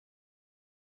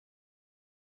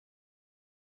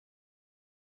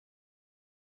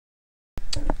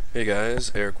Hey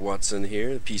guys, Eric Watson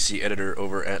here, the PC editor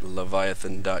over at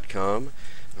Leviathan.com.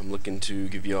 I'm looking to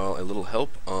give you all a little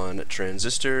help on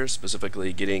Transistor,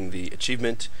 specifically getting the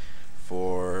achievement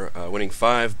for winning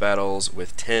 5 battles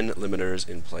with 10 limiters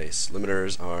in place.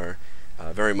 Limiters are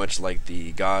very much like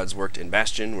the gods worked in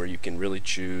Bastion, where you can really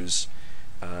choose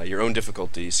your own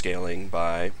difficulty scaling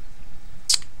by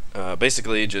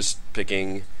basically just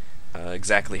picking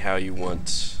exactly how you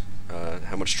want,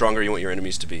 how much stronger you want your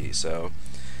enemies to be. So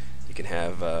you can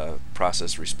have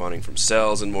process respawning from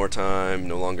cells in more time,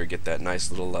 no longer get that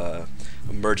nice little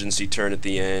emergency turn at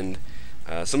the end.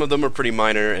 Some of them are pretty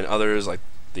minor, and others, like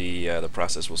the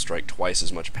process will strike twice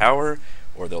as much power,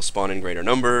 or they'll spawn in greater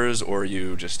numbers, or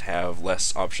you just have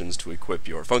less options to equip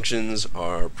your functions,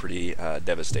 are pretty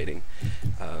devastating.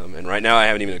 And right now I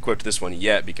haven't even equipped this one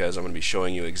yet, because I'm going to be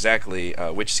showing you exactly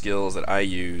which skills that I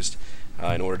used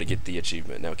in order to get the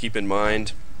achievement. Now keep in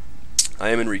mind, I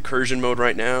am in recursion mode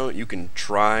right now. You can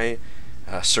try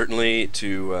certainly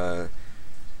to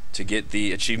get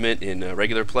the achievement in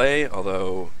regular play,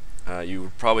 although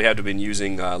you probably have to have been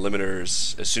using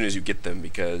limiters as soon as you get them,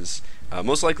 because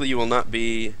most likely you will not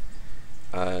be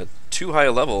too high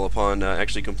a level upon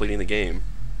actually completing the game.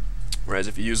 Whereas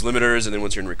if you use limiters and then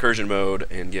once you're in recursion mode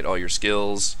and get all your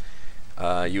skills,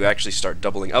 you actually start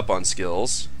doubling up on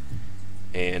skills,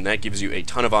 and that gives you a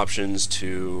ton of options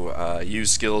to use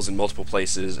skills in multiple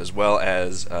places, as well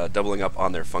as doubling up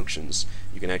on their functions.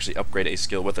 You can actually upgrade a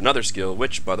skill with another skill,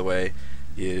 which, by the way,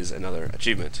 is another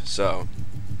achievement. So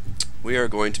we are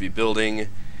going to be building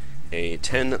a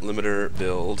 10 limiter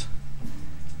build,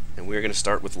 and we're going to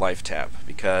start with life tap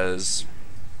because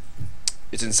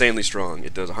it's insanely strong.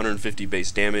 It does 150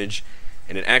 base damage,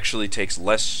 and it actually takes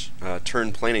less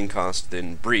turn planning cost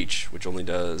than Breach, which only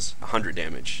does 100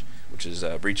 damage. Which is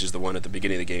Breach is the one at the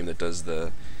beginning of the game that does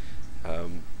the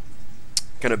kind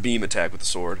of beam attack with the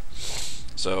sword.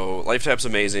 So life tap's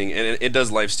amazing, and it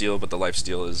does lifesteal, but the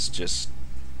lifesteal is just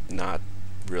not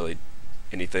really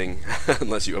anything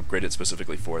unless you upgrade it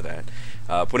specifically for that.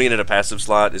 Putting it in a passive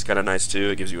slot is kind of nice too.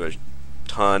 It gives you a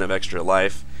ton of extra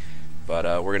life, but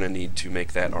we're going to need to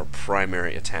make that our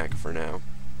primary attack for now.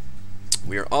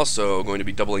 We are also going to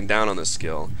be doubling down on this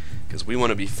skill because we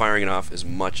want to be firing it off as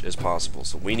much as possible.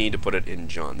 So we need to put it in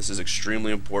John. This is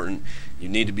extremely important. You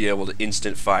need to be able to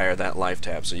instant fire that life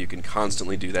tap so you can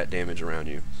constantly do that damage around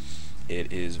you.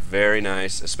 It is very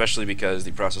nice, especially because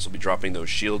the process will be dropping those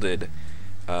shielded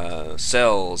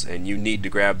cells, and you need to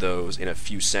grab those in a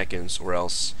few seconds, or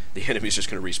else the enemy's just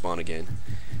going to respawn again,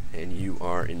 and you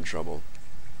are in trouble.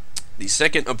 The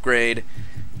second upgrade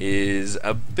is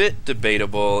a bit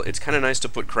debatable. It's kind of nice to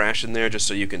put Crash in there just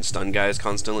so you can stun guys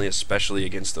constantly, especially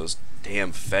against those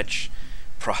damn fetch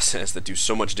process that do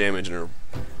so much damage and are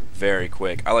very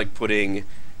quick. I like putting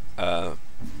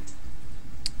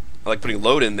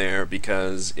load in there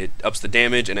because it ups the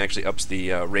damage and actually ups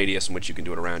the radius in which you can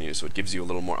do it around you, so it gives you a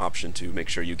little more option to make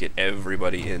sure you get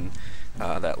everybody in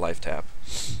that life tap,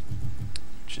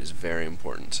 which is very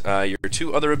important. Your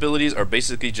two other abilities are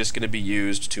basically just going to be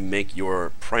used to make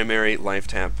your primary life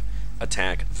tap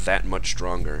attack that much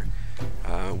stronger,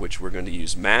 which we're going to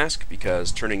use Mask,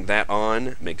 because turning that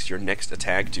on makes your next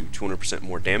attack do 200%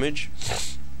 more damage.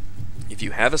 If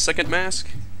you have a second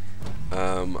Mask,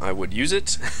 I would use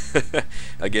it.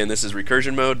 Again, this is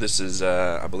recursion mode. This is,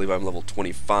 I believe I'm level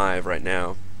 25 right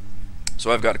now,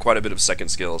 so I've got quite a bit of second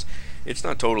skills. It's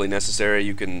not totally necessary.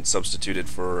 You can substitute it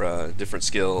for different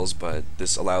skills, but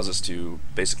this allows us to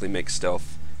basically make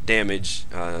stealth damage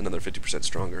another 50%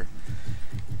 stronger.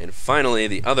 And finally,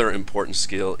 the other important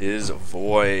skill is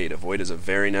Void. Void is a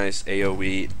very nice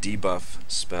AoE debuff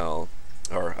spell,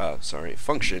 or sorry,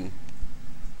 function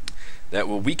that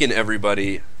will weaken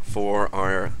everybody for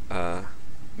our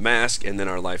mask and then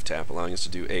our life tap, allowing us to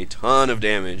do a ton of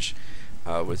damage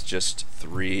with just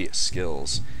 3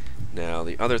 skills. Now,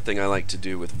 the other thing I like to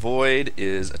do with Void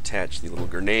is attach the little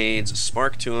grenades,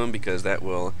 spark to them, because that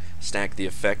will stack the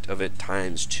effect of it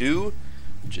 ×2,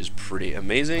 which is pretty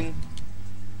amazing.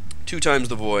 2 times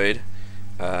the Void,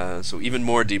 so even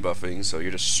more debuffing, so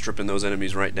you're just stripping those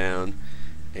enemies right down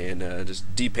and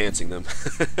just de-pantsing them.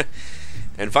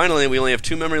 And finally, we only have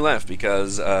 2 memory left,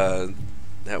 because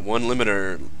that one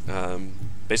limiter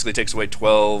basically takes away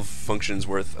 12 functions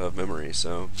worth of memory.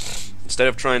 So instead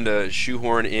of trying to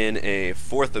shoehorn in a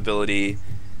 4th ability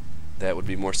that would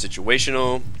be more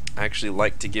situational, I actually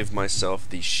like to give myself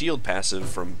the shield passive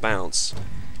from Bounce.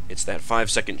 It's that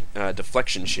 5-second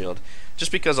deflection shield,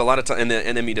 just because a lot of time, and the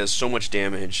enemy does so much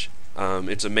damage,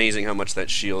 it's amazing how much that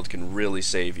shield can really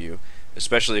save you.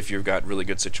 especially if you've got really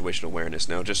good situational awareness.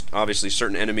 Now, just obviously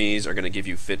certain enemies are going to give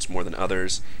you fits more than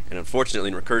others, and unfortunately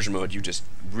in recursion mode you just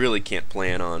really can't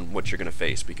plan on what you're going to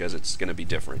face because it's going to be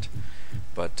different.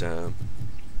 But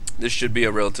this should be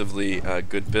a relatively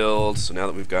good build. So now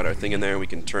that we've got our thing in there, we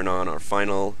can turn on our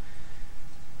final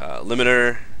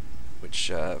limiter, which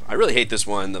I really hate this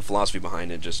one, the philosophy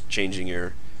behind it, just changing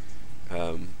your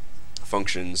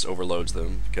functions overloads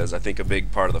them, because I think a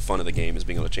big part of the fun of the game is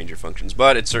being able to change your functions,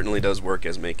 but it certainly does work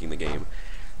as making the game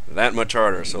that much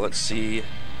harder. So let's see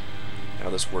how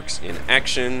this works in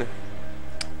action.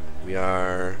 We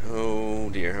are, oh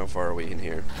dear, how far are we in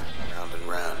here? Round and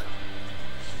round.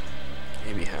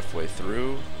 Maybe halfway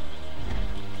through.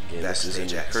 Again, this is in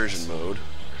recursion mode.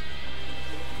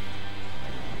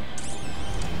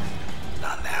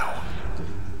 Not now.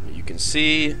 You can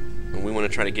see, and we want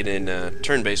to try to get in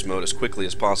turn-based mode as quickly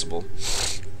as possible.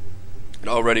 And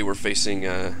already we're facing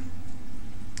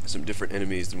some different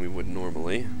enemies than we would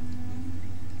normally.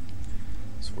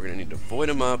 So we're going to need to void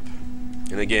them up.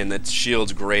 And again, that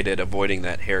shield's great at avoiding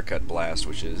that haircut blast,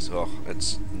 which is, oh,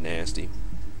 that's nasty.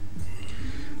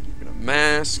 We're going to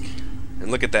mask.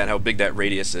 And look at that, how big that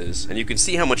radius is. And you can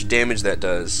see how much damage that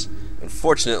does.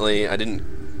 Unfortunately, I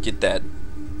didn't get that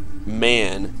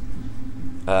man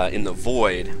in the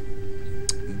void,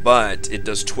 but it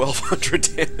does 1200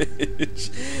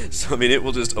 damage. So I mean, it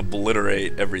will just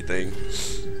obliterate everything.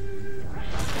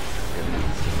 And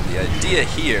the idea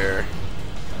here,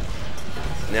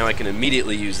 now I can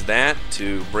immediately use that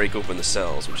to break open the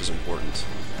cells, which is important.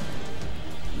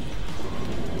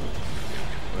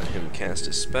 Let him cast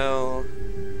his spell.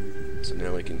 So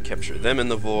now we can capture them in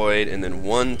the void, and then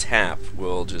one tap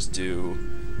will just do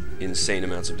insane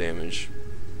amounts of damage,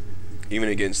 even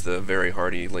against the very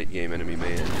hardy late game enemy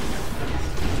man.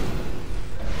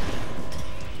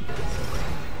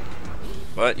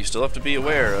 But you still have to be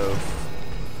aware of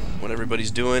what everybody's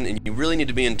doing, and you really need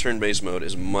to be in turn-based mode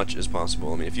as much as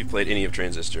possible. I mean, if you've played any of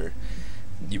Transistor,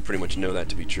 you pretty much know that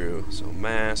to be true. So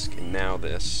mask, and now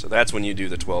this. So that's when you do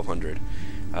the 1200.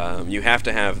 You have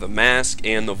to have the mask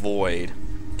and the void.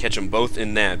 Catch them both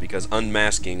in that, because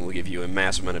unmasking will give you a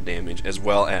massive amount of damage, as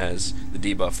well as the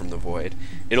debuff from the void.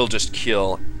 It'll just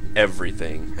kill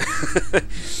everything.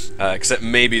 Except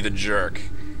maybe the jerk.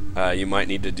 You might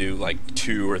need to do like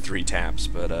 2 or 3 taps,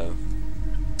 but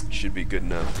should be good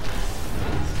enough.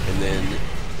 And then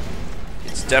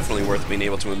it's definitely worth being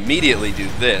able to immediately do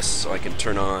this, so I can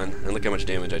turn on, and look how much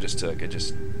damage I just took.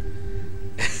 It's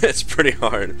pretty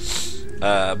hard.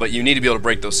 But you need to be able to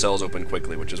break those cells open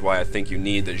quickly, which is why I think you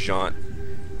need the jaunt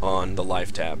on the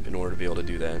life tap in order to be able to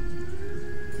do that.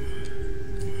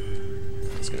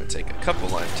 It's going to take a couple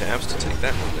life taps to take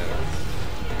that one down.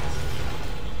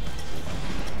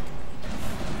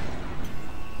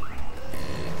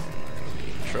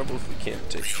 Trouble if we can't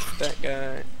take that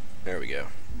guy. There we go.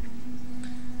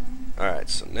 Alright,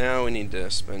 so now we need to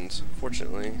spend,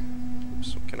 fortunately,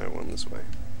 oops, can I run this way?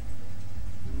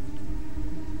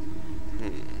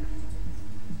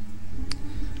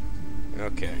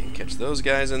 Okay, catch those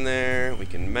guys in there. We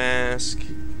can mask.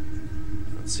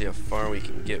 Let's see how far we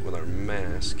can get with our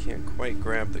mask. Can't quite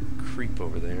grab the creep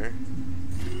over there.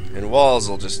 And walls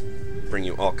will just bring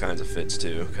you all kinds of fits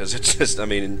too, because it's just, I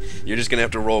mean, you're just gonna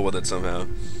have to roll with it somehow.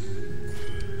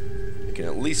 You can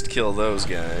at least kill those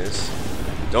guys.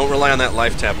 Don't rely on that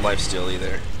life tap lifesteal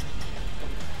either.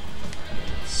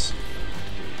 Let's see.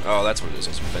 Oh, that's what it is.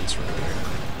 There's a fence right there.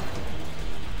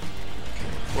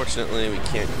 Fortunately, we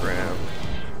can't grab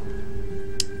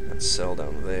that cell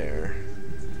down there.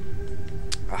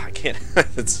 Ah, I can't.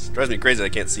 It drives me crazy. I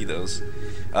can't see those.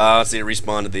 Let's see. It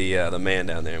respawned the man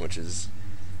down there, which is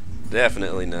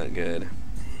definitely not good.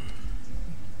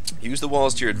 Use the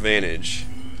walls to your advantage.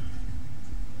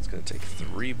 It's gonna take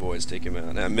 3 boys to take him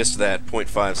out. I missed that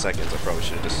 0.5 seconds. I probably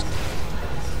should have just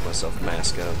let myself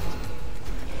mask up.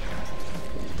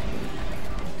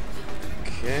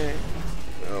 Okay.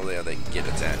 Oh yeah, they get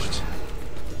attached.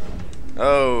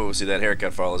 Oh, see, that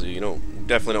haircut follows you. You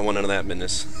definitely don't want none of that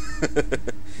business.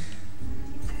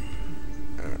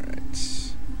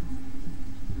 Alright.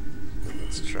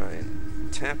 Let's try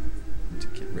and tap to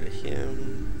get rid of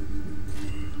him.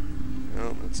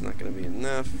 No, that's not going to be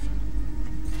enough.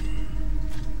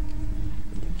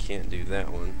 We can't do that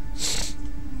one.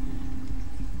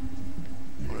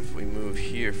 What if we move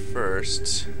here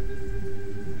first?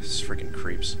 This freaking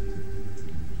creeps.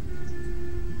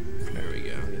 There we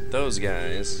go. Get those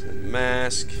guys and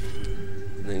mask,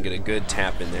 and then get a good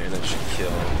tap in there. That should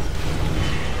kill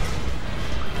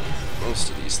most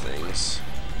of these things.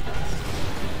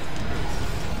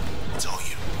 It's all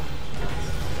you.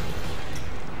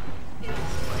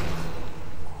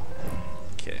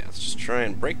 try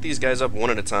and break these guys up one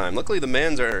at a time. Luckily the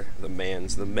men's,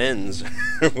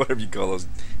 whatever you call those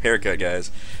haircut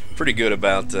guys, pretty good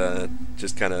about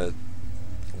just kind of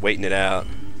waiting it out.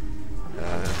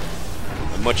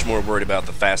 I'm much more worried about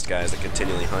the fast guys that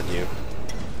continually hunt you.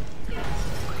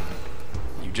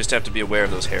 You just have to be aware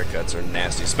of those haircuts are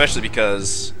nasty, especially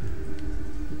because,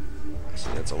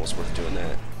 actually that's almost worth doing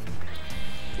that.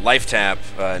 Life tap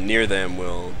near them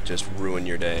will just ruin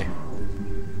your day,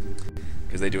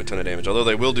 because they do a ton of damage, although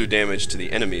they will do damage to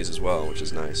the enemies as well, which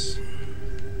is nice.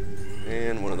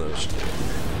 And one of those should do it.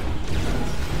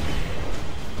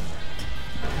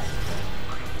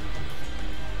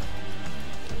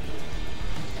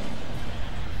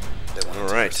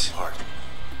 Alright.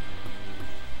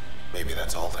 Maybe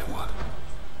that's all they want.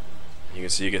 You can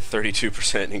see you get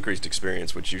 32% increased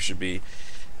experience, which you should be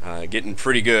getting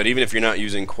pretty good, even if you're not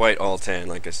using quite all 10.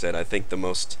 Like I said, I think the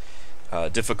most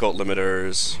difficult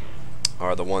limiters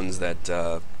are the ones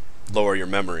that lower your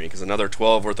memory, because another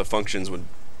 12 worth of functions would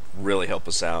really help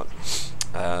us out.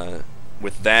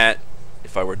 With that,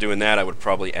 if I were doing that, I would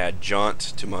probably add Jaunt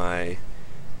to my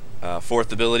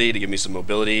fourth ability to give me some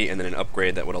mobility, and then an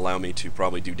upgrade that would allow me to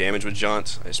probably do damage with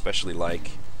Jaunt. I especially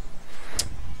like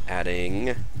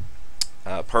adding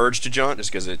Purge to Jaunt,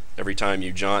 just because every time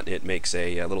you Jaunt, it makes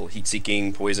a little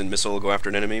heat-seeking poison missile go after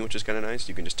an enemy, which is kind of nice.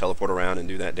 You can just teleport around and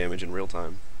do that damage in real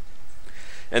time.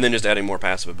 And then just adding more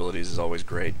passive abilities is always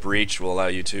great. Breach will allow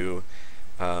you to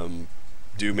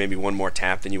do maybe one more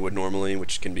tap than you would normally,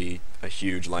 which can be a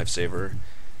huge lifesaver.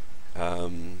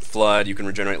 Flood, you can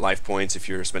regenerate life points if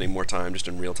you're spending more time just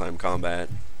in real-time combat.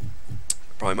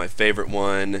 Probably my favorite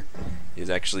one is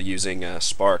actually using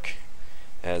Spark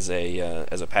as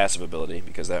a passive ability,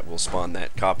 because that will spawn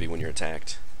that copy when you're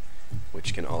attacked,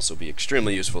 which can also be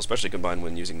extremely useful, especially combined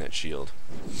when using that shield.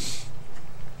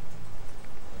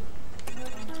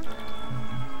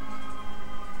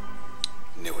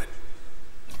 Knew it.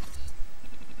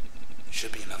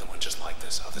 Should be another one just like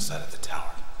this, other side of the tower.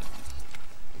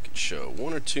 We could show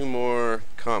one or two more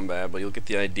combat, but you'll get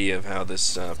the idea of how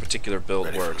this particular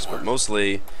build works. But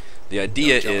mostly, the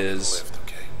idea is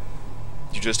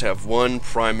you just have one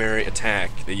primary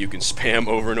attack that you can spam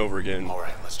over and over again.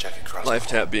 Alright, let's check across. Life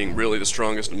tap being really the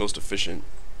strongest and most efficient.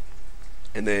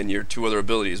 And then your two other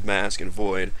abilities, Mask and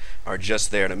Void, are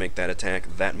just there to make that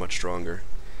attack that much stronger.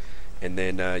 And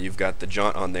then you've got the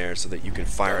Jaunt on there so that you can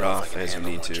fire it off as you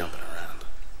need to.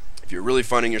 If you're really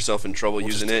finding yourself in trouble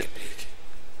using it,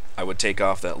 I would take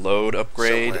off that load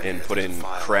upgrade and put in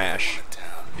Crash,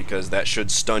 because that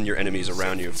should stun your enemies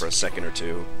around you for a second or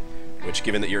two, which,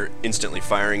 given that you're instantly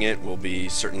firing it, will be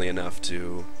certainly enough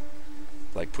to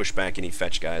like push back any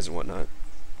fetch guys and whatnot.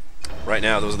 Right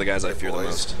now, those are the guys I fear the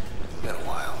most. Been a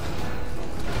while.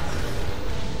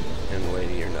 And the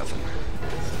lady or nothing.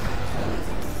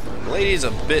 The lady's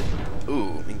a bit...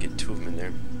 Ooh, we can get two of them in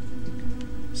there.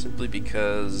 Simply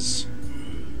because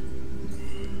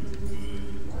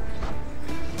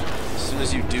as soon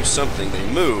as you do something,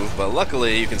 they move, but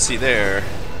luckily you can see there,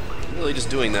 really just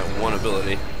doing that one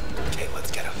ability. Okay,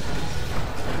 let's get him.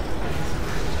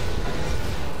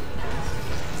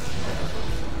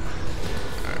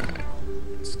 Alright,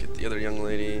 let's get the other young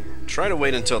lady. Try to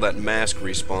wait until that mask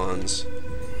respawns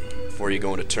before you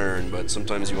go into turn, but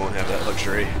sometimes you won't have that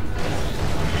luxury.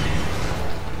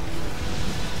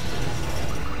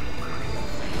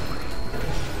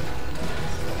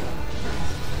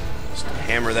 Just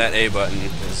hammer that A button,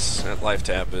 because that life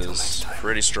tap is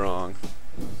pretty strong.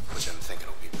 Which I'm thinking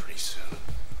will be pretty soon.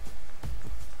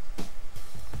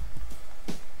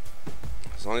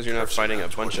 As long as you're not fighting a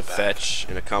bunch of fetch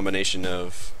and a combination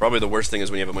of... Probably the worst thing is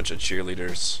when you have a bunch of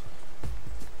cheerleaders.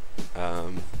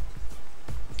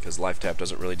 Because life tap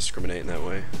doesn't really discriminate in that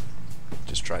way. It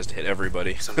just tries to hit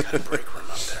everybody. Some kind of break room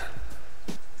up there.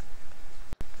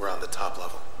 We're on the top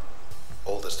level.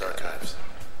 Oldest archives.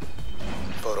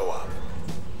 Photo op.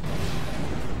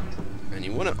 And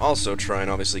you want to also try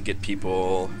and obviously get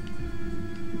people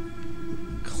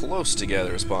close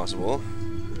together as possible,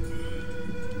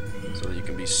 so that you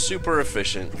can be super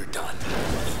efficient. You're done.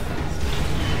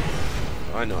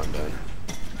 Oh, I know I'm done.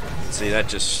 See, that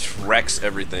just wrecks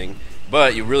everything.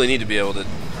 But you really need to be able to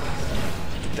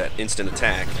get that instant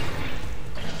attack.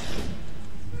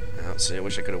 Now, see, I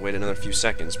wish I could have waited another few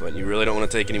seconds, but you really don't want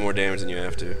to take any more damage than you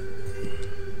have to.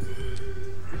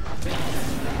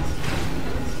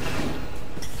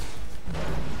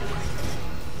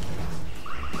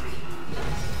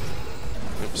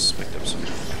 Oops, picked up some.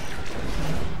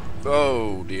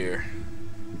 Oh dear.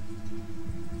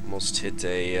 Almost hit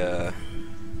a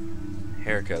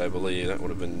haircut, I believe. That would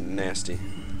have been nasty.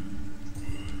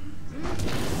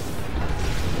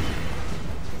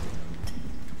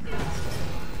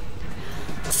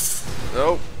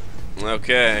 Oh,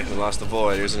 okay, we lost the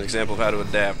void. Here's an example of how to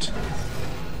adapt.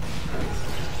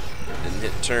 Didn't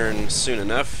hit turn soon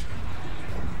enough.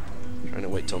 Trying to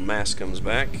wait till mass comes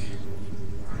back.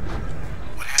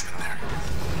 What happened there?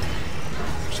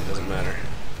 Actually, doesn't matter.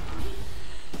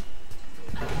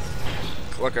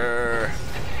 Clucker.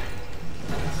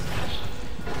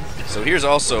 So here's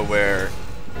also where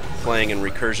playing in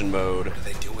recursion mode, What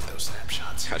do they do with those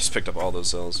snapshots? I just picked up all those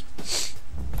cells,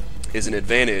 is an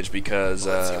advantage because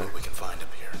Let's see what we can find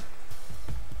up here.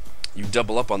 you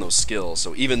double up on those skills.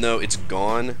 So even though it's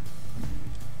gone,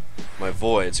 my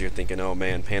void, so you're thinking, oh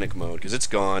man, panic mode, because it's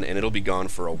gone and it'll be gone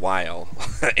for a while,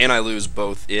 and I lose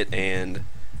both it and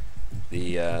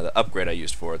the upgrade I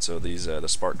used for it. So these the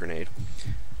spark grenade.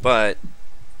 But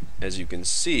as you can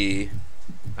see,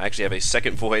 I actually have a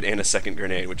second void and a second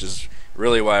grenade, which is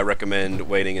really why I recommend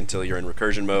waiting until you're in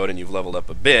recursion mode and you've leveled up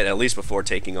a bit, at least before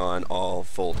taking on all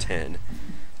full 10.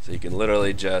 So you can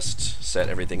literally just set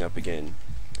everything up again.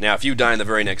 Now, if you die in the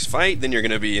very next fight, then you're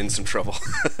going to be in some trouble.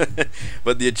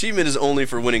 But the achievement is only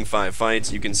for winning 5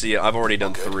 fights. You can see I've already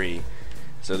done 3.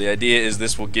 So the idea is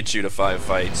this will get you to 5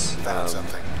 fights. Found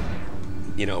something.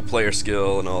 You know, player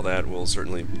skill and all that will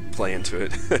certainly play into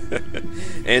it.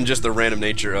 And just the random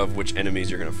nature of which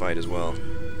enemies you're going to fight as well.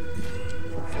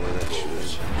 Hopefully that should...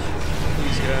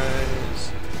 These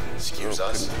guys... Excuse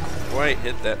us. Couldn't quite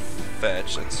hit that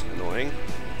fetch. That's annoying.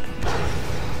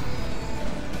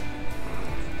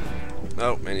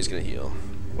 Oh, man, he's going to heal.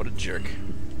 What a jerk.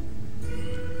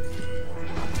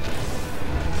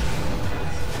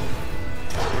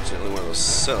 Fortunately, one of those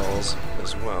cells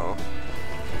as well.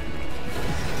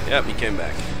 Yep, he came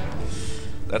back.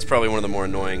 That's probably one of the more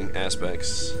annoying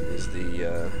aspects, is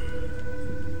the,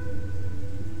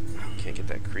 can't get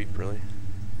that creep, really?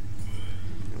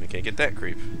 We can't get that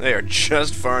creep. They are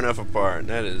just far enough apart.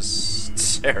 That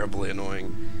is terribly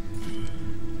annoying.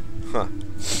 Huh.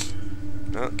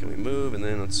 Oh, can we move, and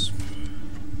then let's...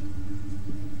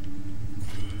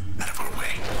 Out of our way.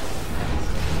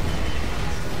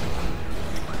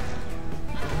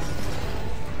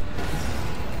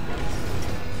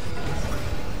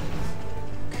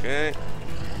 Okay.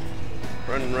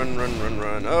 Run, run, run, run,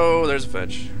 run. Oh, there's a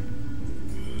fetch.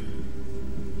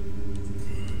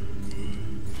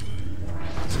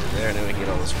 So there, now we can get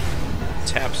all those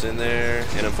taps in there.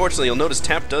 And unfortunately, you'll notice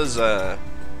tap does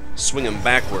swing them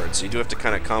backwards, so you do have to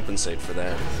kind of compensate for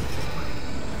that.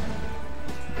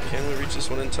 Can we reach this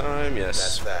one in time? Yes.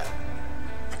 That's that.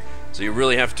 So you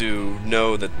really have to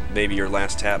know that maybe your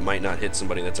last tap might not hit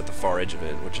somebody that's at the far edge of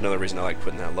it, which is another reason I like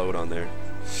putting that load on there.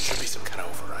 Should be some kind of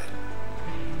override.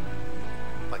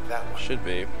 Like that one. Should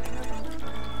be.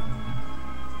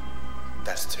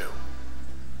 That's 2.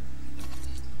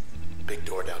 Big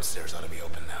door downstairs ought to be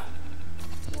open now.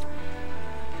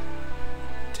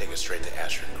 Take us straight to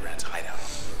Asher and Grant's hideout on the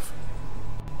roof.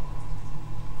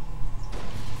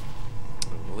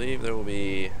 I believe there will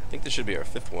be... I think this should be our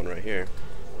 5th one right here.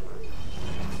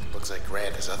 Looks like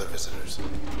Grant has other visitors.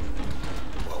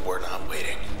 Well, we're not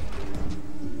waiting.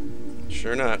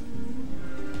 Sure not.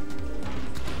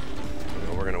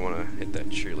 Well, we're going to want to hit that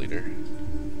cheerleader.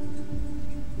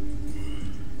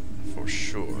 For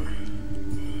sure.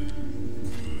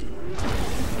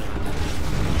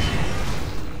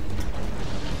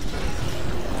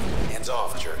 Hands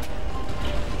off, jerk.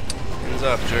 Hands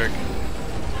up, jerk.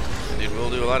 Dude, we'll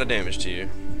do a lot of damage to you.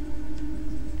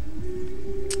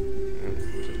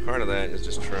 Part of that is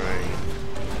just trying...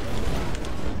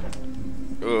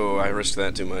 Oh, I risked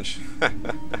that too much.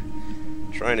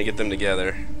 Trying to get them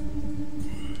together.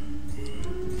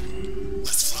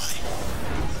 Let's fly.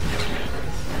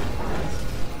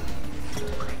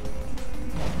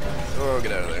 Oh,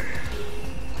 get out of there.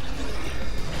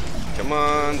 Come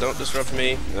on, don't disrupt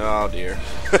me. Oh, dear.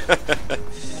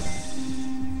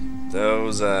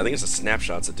 Those, I think it's the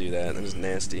snapshots that do that. That is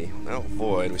nasty. Oh,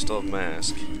 void. We still have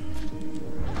mask.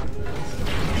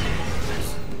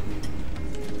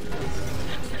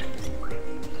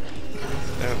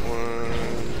 That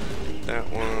one. That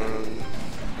one.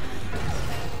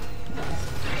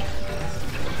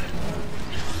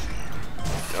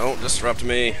 Don't disrupt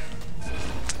me.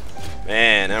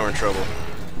 Man, now we're in trouble.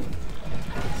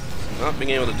 Not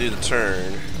being able to do the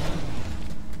turn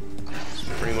is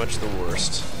pretty much the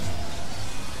worst.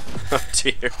 Oh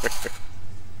dear.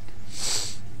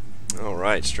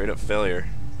 Alright, straight up failure.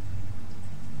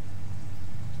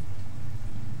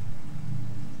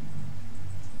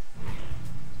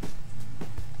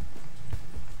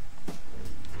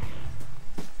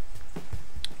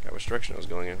 Got which direction I was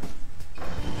going in.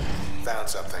 Found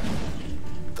something.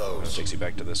 That Those. takes you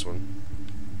back to this one.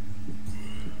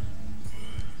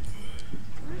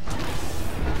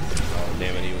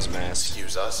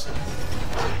 use us.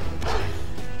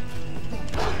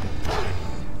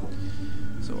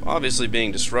 So obviously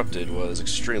being disrupted was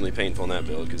extremely painful in that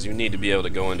build, because you need to be able to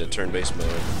go into turn-based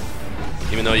mode.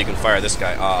 Even though you can fire this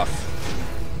guy off,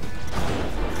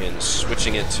 and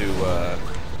switching it to, you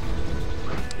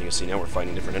can see now we're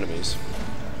fighting different enemies.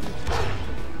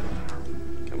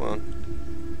 Come on.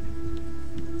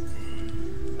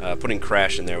 Putting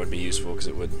Crash in there would be useful, because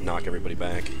it would knock everybody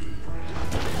back.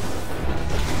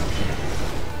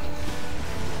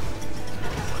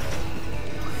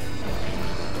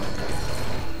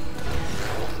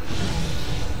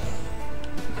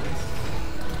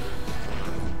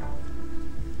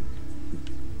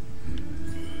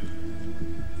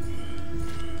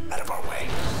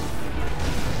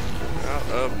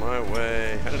 Of my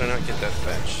way. How did I not get that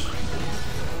fetch?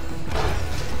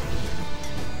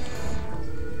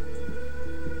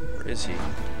 Where is he?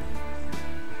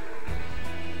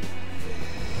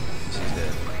 He's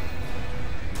dead.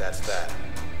 That's that.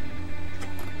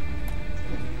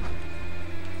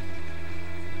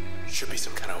 Should be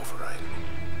some kind of override.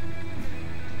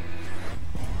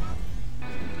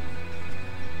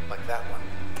 Like that one.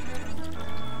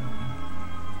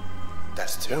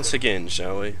 That's two. Once again,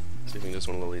 shall we? See if we can do this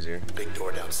one a little easier. Big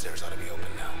door downstairs ought to be open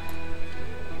now.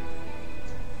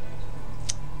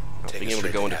 Being able to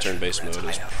go into turn-based mode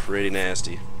is pretty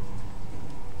nasty.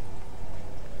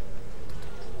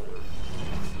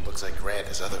 Looks like Grant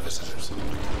has other visitors.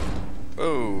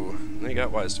 Oh, they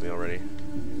got wise to me already.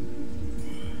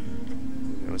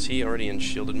 Now, is he already in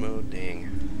shielded mode? Dang.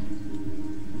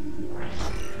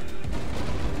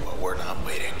 Well, we're not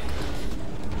waiting.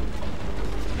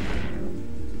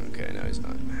 Okay, now he's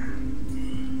not.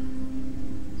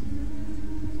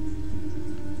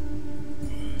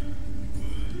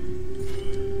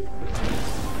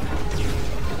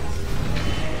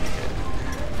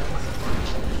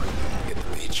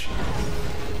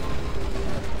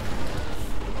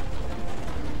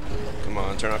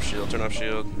 Turn off shield, turn off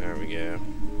shield. There we go.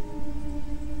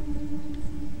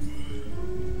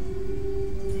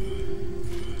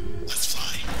 Let's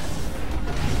fly.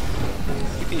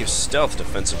 You can use stealth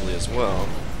defensively as well.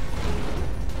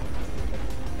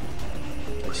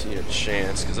 I see a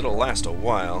chance, because it'll last a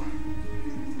while.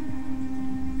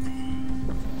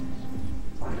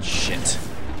 Shit.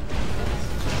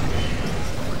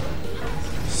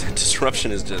 That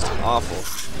disruption is just awful.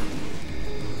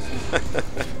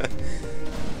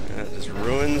 That just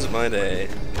ruins my day.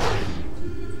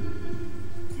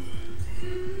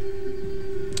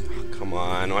 Oh, come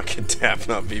on, why can tap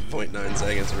not be 0.9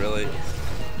 seconds, really?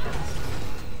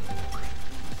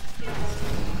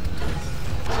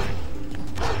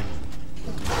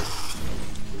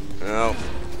 Oh.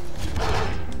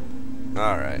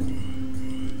 Alright.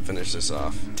 Finish this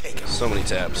off. So many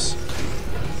taps.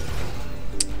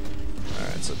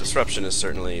 Alright, so disruption is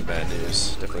certainly bad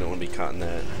news. Definitely don't want to be caught in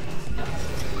that.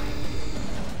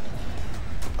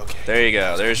 There you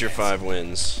go, there's your 5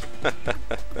 wins.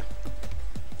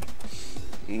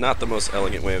 Not the most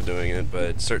elegant way of doing it,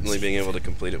 but certainly being able to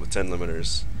complete it with 10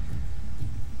 limiters.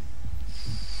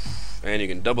 And you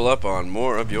can double up on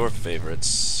more of your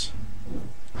favorites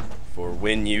for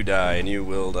when you die, and you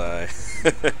will die.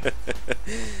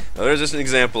 Now, there's just an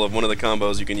example of one of the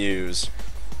combos you can use.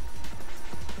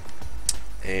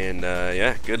 And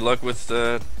yeah, good luck with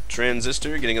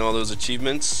Transistor, getting all those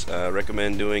achievements.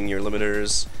 Recommend doing your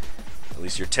limiters, at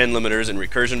least your 10 limiters in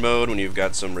recursion mode when you've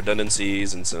got some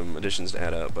redundancies and some additions to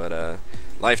add up. But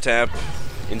life tap,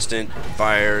 instant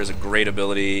fire is a great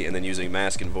ability, and then using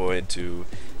mask and void to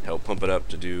help pump it up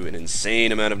to do an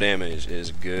insane amount of damage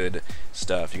is good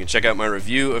stuff. You can check out my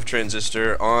review of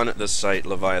Transistor on the site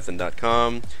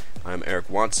Leviathan.com. I'm Eric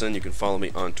Watson. You can follow me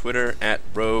on Twitter at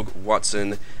Rogue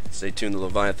Watson. Stay tuned to the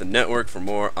Leviathan Network for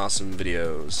more awesome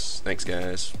videos. Thanks,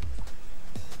 guys.